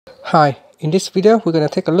Hi, in this video we're going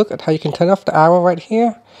to take a look at how you can turn off the arrow right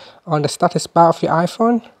here on the status bar of your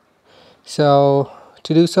iPhone. So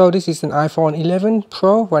to do so, this is an iPhone 11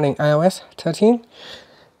 Pro running iOS 13.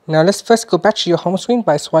 Now let's first go back to your home screen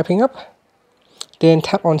by swiping up. Then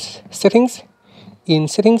tap on Settings. In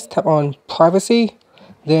Settings, tap on Privacy.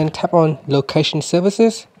 Then tap on Location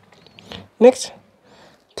Services. Next,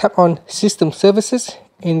 tap on System Services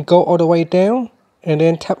and go all the way down. And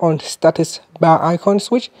then tap on status bar icon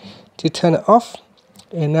switch to turn it off,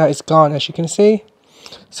 and now it's gone, as you can see.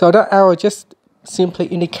 So that arrow just simply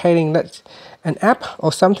indicating that an app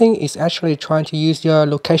or something is actually trying to use your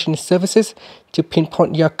location services to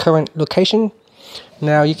pinpoint your current location.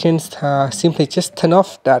 Now you can simply just turn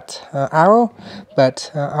off that arrow,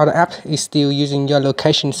 but our app is still using your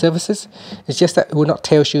location services. It's just that it will not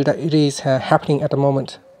tell you that it is happening at the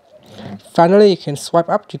moment. Finally, you can swipe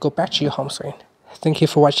up to go back to your home screen. Thank you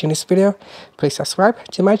for watching this video. Please subscribe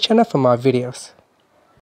to my channel for more videos.